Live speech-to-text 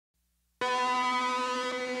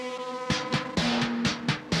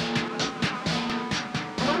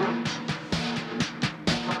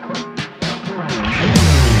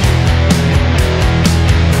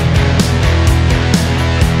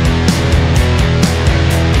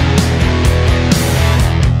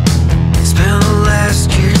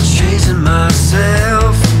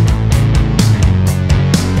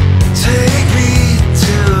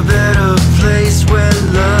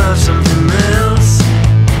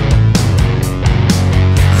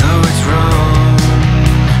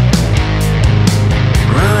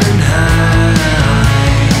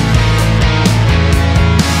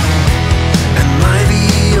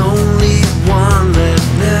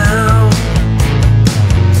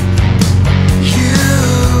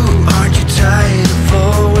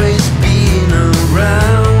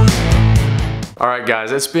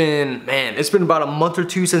guys, it's been about a month or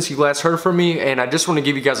two since you last heard from me, and I just want to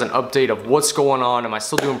give you guys an update of what's going on. Am I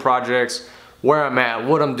still doing projects, where I'm at,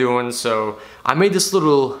 what I'm doing? So I made this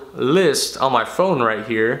little list on my phone right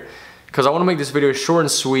here because I want to make this video short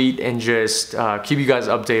and sweet and just keep you guys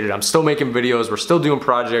updated. I'm still making videos, we're still doing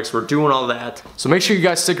projects, we're doing all that. So make sure you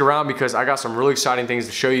guys stick around because I got some really exciting things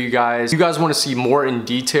to show you guys. If you guys want to see more in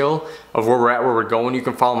detail of where we're at, where we're going, you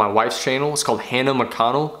can follow my wife's channel. It's called Hannah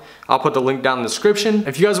McConnell. I'll put the link down in the description.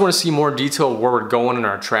 If you guys want to see more detail of where we're going in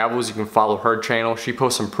our travels, you can follow her channel. She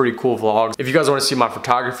posts some pretty cool vlogs. If you guys want to see my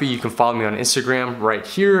photography, you can follow me on Instagram right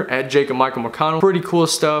here at Jacob Michael McConnell. Pretty cool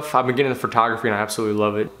stuff. I've been getting into photography and I absolutely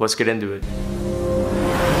love it. Let's get into it.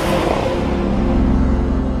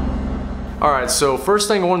 Alright, so first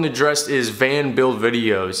thing I wanted to address is van build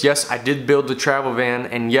videos. Yes, I did build the travel van,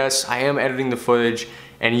 and yes, I am editing the footage,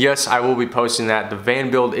 and yes, I will be posting that. The van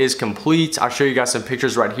build is complete. I'll show you guys some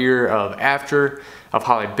pictures right here of after, of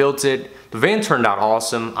how I built it. The van turned out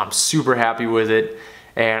awesome. I'm super happy with it,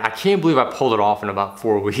 and I can't believe I pulled it off in about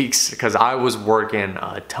 4 weeks because I was working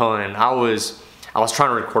a ton. I was trying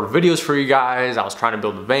to record videos for you guys. I was trying to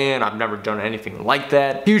build a van. I've never done anything like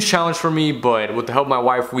that. Huge challenge for me, but with the help of my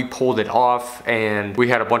wife, we pulled it off, and we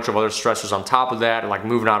had a bunch of other stressors on top of that, like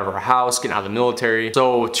moving out of our house, getting out of the military.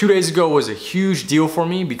 So 2 days ago was a huge deal for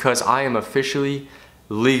me because I am officially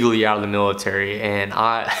legally out of the military, and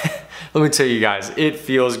let me tell you guys, it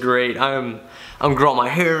feels great. I'm growing my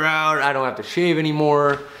hair out. I don't have to shave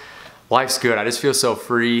anymore. Life's good. I just feel so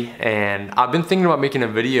free, and I've been thinking about making a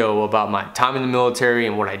video about my time in the military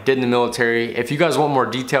and what I did in the military. If you guys want more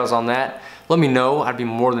details on that, let me know. I'd be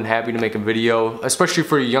more than happy to make a video, especially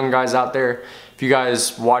for you young guys out there. If you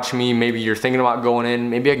guys watch me, maybe you're thinking about going in,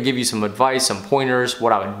 maybe I can give you some advice, some pointers,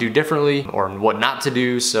 what I would do differently or what not to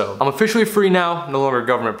do. So I'm officially free now, no longer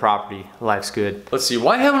government property. Life's good. Let's see,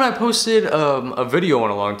 why haven't I posted a video in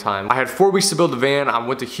a long time? I had 4 weeks to build the van. I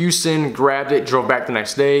went to Houston, grabbed it, drove back the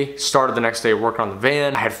next day, started the next day working on the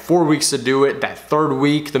van. I had 4 weeks to do it. That third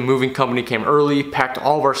week, the moving company came early, packed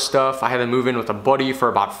all of our stuff. I had to move in with a buddy for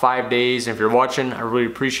about 5 days. And if you're watching, I really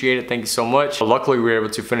appreciate it. Thank you so much. But luckily, we were able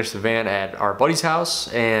to finish the van at our buddy's house,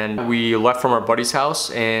 and we left from our buddy's house,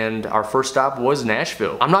 and our first stop was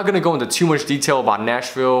Nashville. I'm not gonna go into too much detail about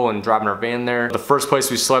Nashville and driving our van there. The first place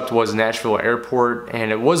we slept was Nashville Airport, and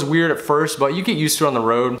it was weird at first, but you get used to it on the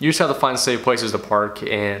road. You just have to find safe places to park,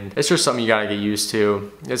 and it's just something you gotta get used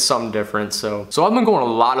to. It's something different. So I've been going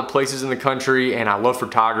a lot of places in the country, and I love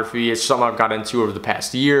photography. It's something I've got into over the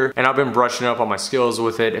past year, and I've been brushing up on my skills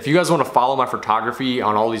with it. If you guys want to follow my photography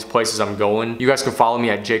on all these places I'm going, you guys can follow me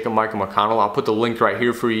at Jacob Michael McConnell. I'll put the link right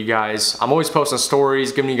here for you guys. I'm always posting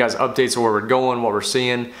stories, giving you guys updates of where we're going, what we're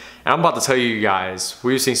seeing. And I'm about to tell you guys,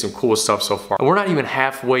 we've seen some cool stuff so far. And we're not even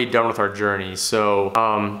halfway done with our journey. So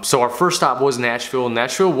our first stop was Nashville.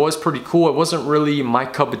 Nashville was pretty cool. It wasn't really my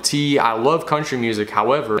cup of tea. I love country music,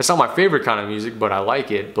 however. It's not my favorite kind of music, but I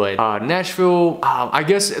like it. But Nashville, I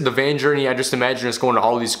guess the van journey, I just imagine us going to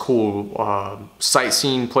all these cool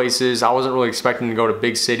sightseeing places. I wasn't really expecting to go to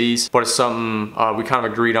big cities, but it's something we kind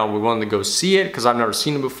of agreed on. We wanted to go see it because I've never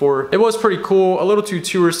seen it before. It was pretty cool. A little too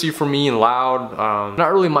touristy for me and loud.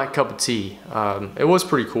 Not really my cup of tea. It was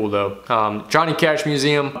pretty cool though. Johnny Cash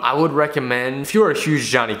Museum, I would recommend. If you're a huge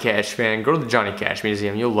Johnny Cash fan, go to the Johnny Cash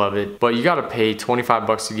Museum. You'll love it. But you gotta pay 25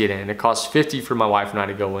 bucks to get in. It costs 50 for my wife and I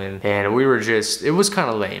to go in. And we were just, it was kind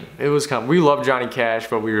of lame. We love Johnny Cash,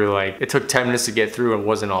 but we were like, it took 10 minutes to get through and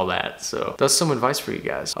wasn't all that. So that's some advice for you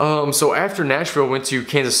guys. So after Nashville, went to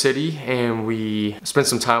Kansas City, and we spent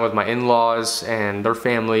some time with my in-laws and their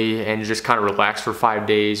family and just kind of relaxed for 5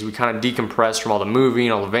 days. We kind of decompressed from all the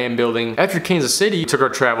moving, all the van building. After Kansas City, we took our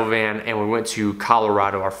travel van and we went to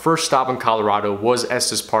Colorado. Our first stop in Colorado was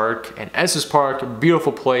Estes Park, and Estes Park,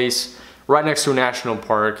 beautiful place, right next to a national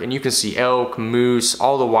park, and you can see elk, moose,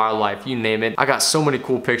 all the wildlife, you name it. I got so many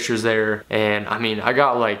cool pictures there, and I mean, I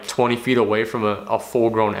got like 20 feet away from a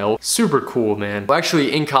full-grown elk. Super cool, man. Well,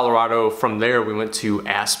 actually, in Colorado, from there, we went to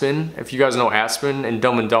Aspen. If you guys know Aspen and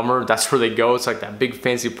Dumb and Dumber, that's where they go. It's like that big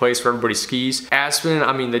fancy place where everybody skis. Aspen,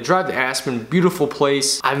 I mean, the drive to Aspen, beautiful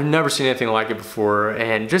place. I've never seen anything like it before,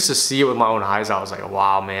 and just to see it with my own eyes, I was like,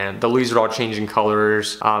 wow, man. The leaves are all changing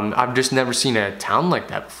colors. I've just never seen a town like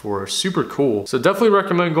that before. Super cool. So definitely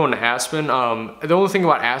recommend going to Aspen. The only thing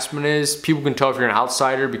about Aspen is people can tell if you're an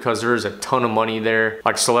outsider because there's a ton of money there.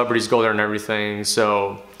 Like celebrities go there and everything.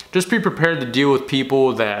 So just be prepared to deal with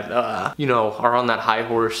people that, you know, are on that high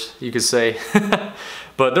horse, you could say.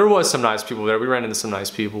 But there was some nice people there. We ran into some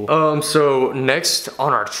nice people. So next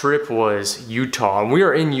on our trip was Utah. And we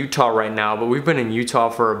are in Utah right now, but we've been in Utah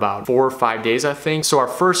for about 4 or 5 days, I think. So our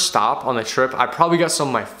first stop on the trip, I probably got some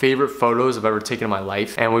of my favorite photos I've ever taken in my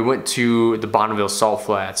life. And we went to the Bonneville Salt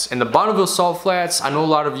Flats. And the Bonneville Salt Flats, I know a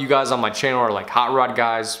lot of you guys on my channel are like hot rod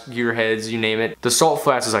guys, gearheads, you name it. The Salt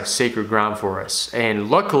Flats is like sacred ground for us. And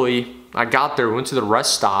luckily, I got there, went to the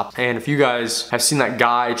rest stop, and if you guys have seen that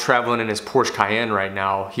guy traveling in his Porsche Cayenne right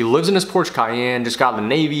now, he lives in his Porsche Cayenne, just got in the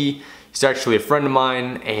Navy. He's actually a friend of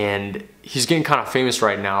mine, and he's getting kind of famous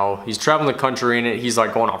right now. He's traveling the country in it. He's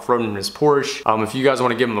like going off-roading in his Porsche. If you guys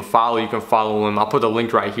want to give him a follow, you can follow him. I'll put the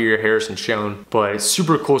link right here, Harrison Schoen. But it's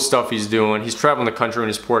super cool stuff he's doing. He's traveling the country in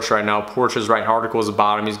his Porsche right now. Porsche's writing articles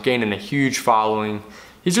about him. He's gaining a huge following.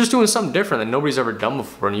 He's just doing something different that nobody's ever done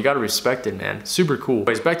before, and you gotta respect it, man. Super cool.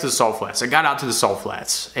 Anyways, back to the Salt Flats. I got out to the Salt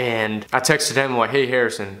Flats, and I texted him like, hey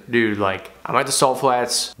Harrison, dude, like, I'm at the Salt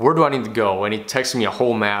Flats, where do I need to go? And he texted me a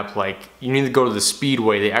whole map, like, you need to go to the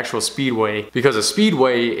Speedway, the actual Speedway, because the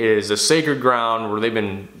Speedway is a sacred ground where they've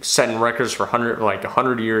been setting records for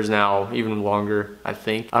 100 years now, even longer, I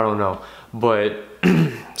think. I don't know, but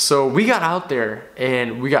so we got out there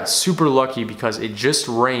and we got super lucky because it just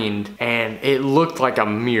rained and it looked like a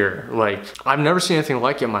mirror. Like, I've never seen anything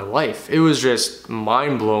like it in my life. It was just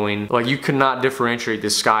mind-blowing. Like, you could not differentiate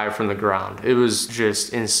the sky from the ground. It was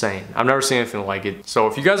just insane. I've never seen anything like it. So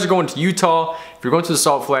if you guys are going to Utah, if you're going to the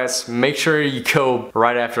Salt Flats, make sure you go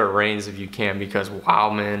right after it rains if you can, because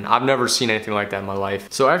wow, man, I've never seen anything like that in my life.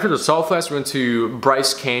 So after the Salt Flats, we went to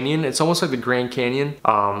Bryce Canyon. It's almost like the Grand Canyon.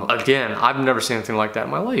 Again, I've never seen anything like that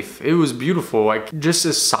in my life. It was beautiful. Like, just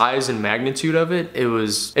the size and magnitude of it,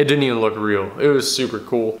 it didn't even look real. It was super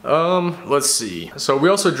cool. Let's see. So we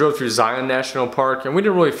also drove through Zion National Park, and we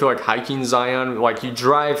didn't really feel like hiking Zion. Like, you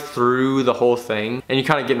drive through the whole thing and you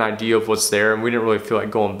kind of get an idea of what's there, and we didn't really feel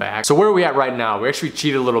like going back. So where are we at right now? We actually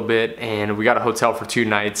cheated a little bit and we got a hotel for 2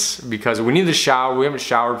 nights because we needed to shower. We haven't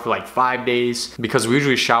showered for like 5 days because we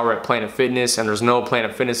usually shower at Planet Fitness, and there's no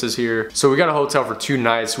Planet Fitnesses here. So we got a hotel for 2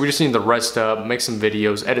 nights. We just need to rest up, make some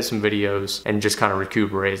videos, edit some videos, and just kind of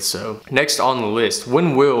recuperate. So next on the list,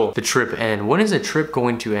 when will the trip end? When is the trip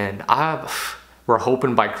going to end? We're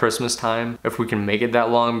hoping by Christmas time, if we can make it that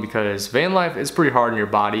long, because van life is pretty hard on your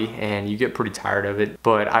body and you get pretty tired of it.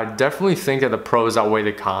 But I definitely think that the pros outweigh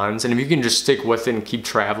the cons, and if you can just stick with it and keep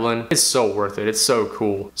traveling, it's so worth it. It's so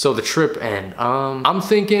cool. So the trip end, I'm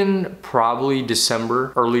thinking probably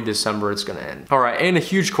December, early December it's gonna end. All right, and a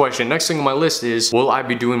huge question, next thing on my list is, will I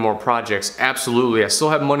be doing more projects? Absolutely. I still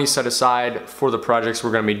have money set aside for the projects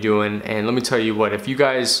we're gonna be doing, and let me tell you what, if you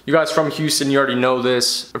guys from Houston, you already know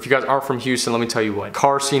this. If you guys aren't from Houston, let me tell you what,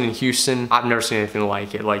 car scene in Houston, I've never seen anything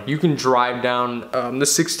like it. Like, you can drive down the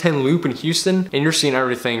 610 loop in Houston and you're seeing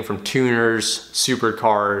everything from tuners,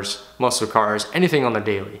 supercars, muscle cars, anything on the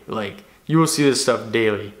daily. Like, you will see this stuff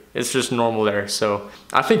daily. It's just normal there. So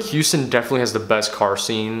I think Houston definitely has the best car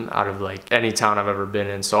scene out of like any town I've ever been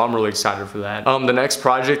in. So I'm really excited for that. The next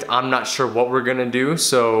project, I'm not sure what we're gonna do.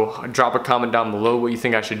 So drop a comment down below what you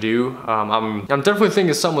think I should do. I'm definitely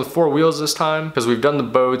thinking something with 4 wheels this time, because we've done the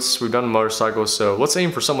boats, we've done the motorcycles. So let's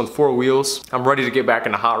aim for something with 4 wheels. I'm ready to get back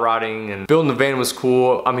into hot rodding, and building the van was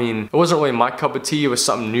cool. I mean, it wasn't really my cup of tea. It was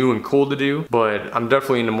something new and cool to do, but I'm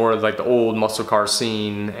definitely into more of like the old muscle car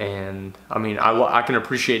scene. And I mean, I can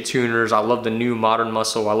appreciate tuners. I love the new modern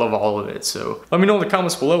muscle. I love all of it. So let me know in the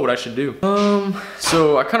comments below what I should do.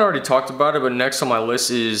 So I kind of already talked about it, but next on my list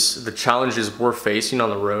is the challenges we're facing on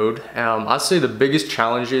the road. I'd say the biggest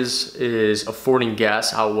challenges is affording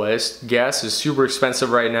gas out west. Gas is super expensive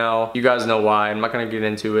right now. You guys know why. I'm not gonna get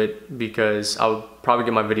into it because I'll probably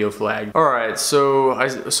get my video flagged. All right, so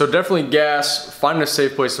definitely gas, finding a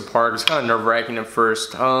safe place to park. It's kind of nerve-wracking at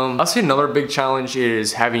first. I'll say another big challenge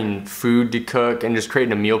is having food to cook and just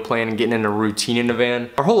creating a meal plan and getting in a routine in the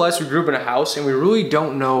van. Our whole lives we grew up in a house and we really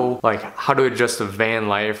don't know like how to adjust to van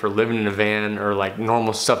life or living in a van or like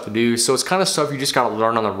normal stuff to do. So it's kind of stuff you just gotta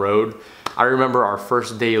learn on the road. I remember our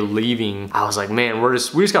first day leaving, I was like, man, we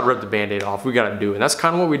just gotta rip the band-aid off. We gotta do it. And that's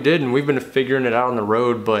kind of what we did, and we've been figuring it out on the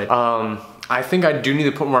road. But I think I do need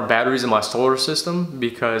to put more batteries in my solar system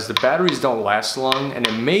because the batteries don't last long, and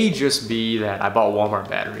it may just be that I bought Walmart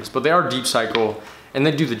batteries, but they are deep cycle and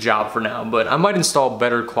they do the job for now. But I might install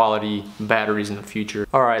better quality batteries in the future.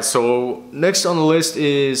 All right, so next on the list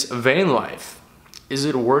is van life. Is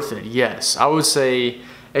it worth it? Yes, I would say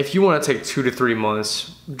if you want to take 2 to 3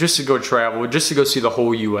 months just to go travel, just to go see the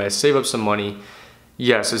whole US, save up some money,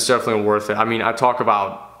 yes, it's definitely worth it. I mean, I talk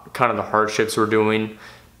about kind of the hardships we're doing,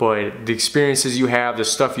 but the experiences you have, the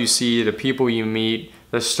stuff you see, the people you meet,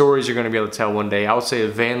 the stories you're gonna be able to tell one day. I would say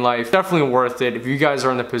the van life, definitely worth it. If you guys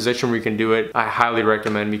are in the position where you can do it, I highly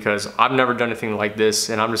recommend, because I've never done anything like this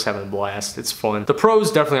and I'm just having a blast. It's fun. The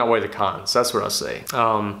pros definitely outweigh the cons, that's what I'll say.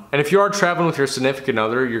 And if you are traveling with your significant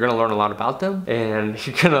other, you're gonna learn a lot about them, and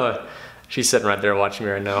you're gonna, she's sitting right there watching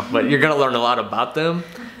me right now, but you're gonna learn a lot about them.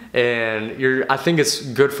 And I think it's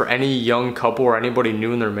good for any young couple or anybody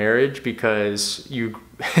new in their marriage, because you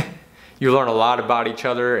you learn a lot about each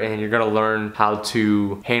other, and you're gonna learn how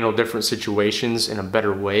to handle different situations in a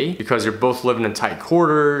better way, because you're both living in tight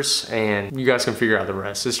quarters and you guys can figure out the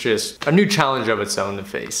rest. It's just a new challenge of its own to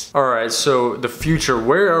face. All right, so the future,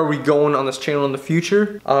 where are we going on this channel in the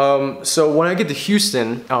future? So when I get to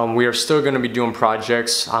Houston, we are still gonna be doing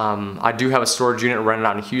projects. I do have a storage unit rented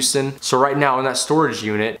out in Houston. So right now in that storage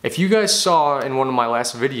unit, if you guys saw in one of my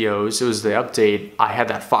last videos, it was the update, I had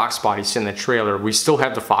that Fox body sitting in the trailer. We still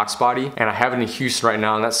have the Fox body, and I have it in Houston right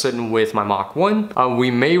now, and that's sitting with my Mach 1.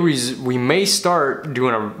 We may start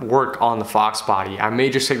doing a work on the Fox body. I may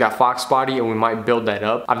just take that Fox body and we might build that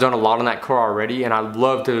up. I've done a lot on that car already, and I'd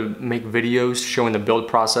love to make videos showing the build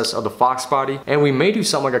process of the Fox body, and we may do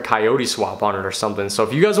something like a Coyote swap on it or something. So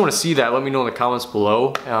if you guys want to see that, let me know in the comments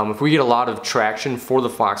below. If we get a lot of traction for the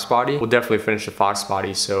Fox body, we'll definitely finish the Fox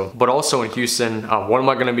body. So, but also in Houston, what am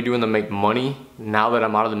I going to be doing to make money now that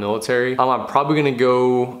I'm out of the military? I'm probably going to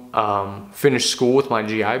go finish school with my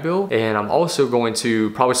GI Bill, and I'm also going to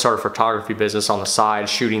probably start a photography business on the side,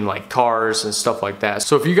 shooting like cars and stuff like that.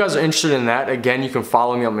 So if you guys are interested in that, again, you can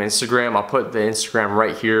follow me on my Instagram. I'll put the Instagram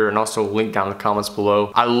right here, and also a link down in the comments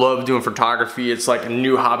below. I love doing photography. It's like a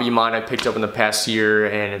new hobby of mine I picked up in the past year,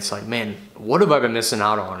 and it's like, man, what have I been missing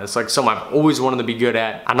out on? It's like something I've always wanted to be good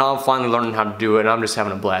at. I know I'm finally learning how to do it, and I'm just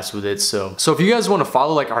having a blast with it. So if you guys want to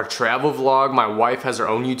follow like our travel vlog, my wife has her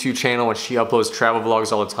own YouTube channel and she uploads travel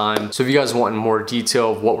vlogs all the time. So if you guys want more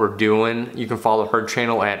detail of what we're doing, you can follow her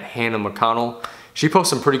channel at Hannah McConnell. She posts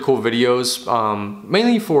some pretty cool videos,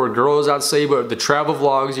 mainly for girls, I'd say, but the travel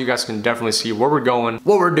vlogs, you guys can definitely see where we're going,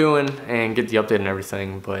 what we're doing, and get the update and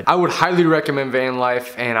everything. But I would highly recommend van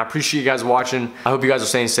life, and I appreciate you guys watching. I hope you guys are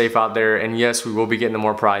staying safe out there, and yes, we will be getting to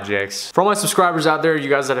more projects. For all my subscribers out there, you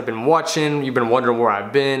guys that have been watching, you've been wondering where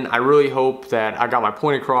I've been, I really hope that I got my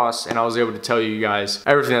point across and I was able to tell you guys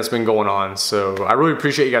everything that's been going on. So I really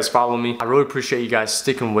appreciate you guys following me. I really appreciate you guys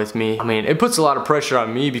sticking with me. I mean, it puts a lot of pressure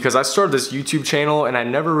on me because I started this YouTube channel and I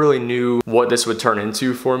never really knew what this would turn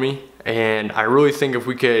into for me. And I really think if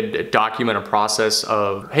we could document a process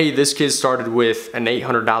of, hey, this kid started with an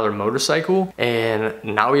 $800 motorcycle and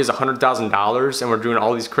now he has $100,000 and we're doing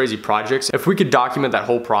all these crazy projects. If we could document that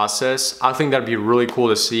whole process, I think that'd be really cool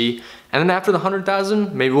to see. And then after the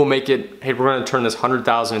 100,000, maybe we'll make it, hey, we're gonna turn this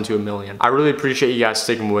 100,000 into 1,000,000. I really appreciate you guys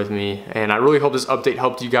sticking with me, and I really hope this update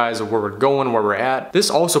helped you guys of where we're going, where we're at. This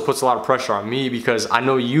also puts a lot of pressure on me because I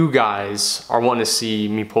know you guys are wanting to see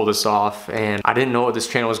me pull this off, and I didn't know what this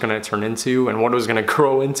channel was gonna turn into and what it was gonna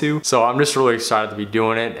grow into. So I'm just really excited to be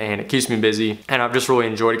doing it, and it keeps me busy. And I've just really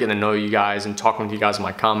enjoyed getting to know you guys and talking with you guys in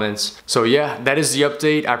my comments. So yeah, that is the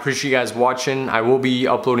update. I appreciate you guys watching. I will be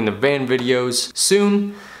uploading the van videos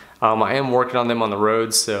soon. I am working on them on the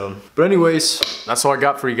road, so. But anyways, that's all I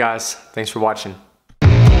got for you guys. Thanks for watching.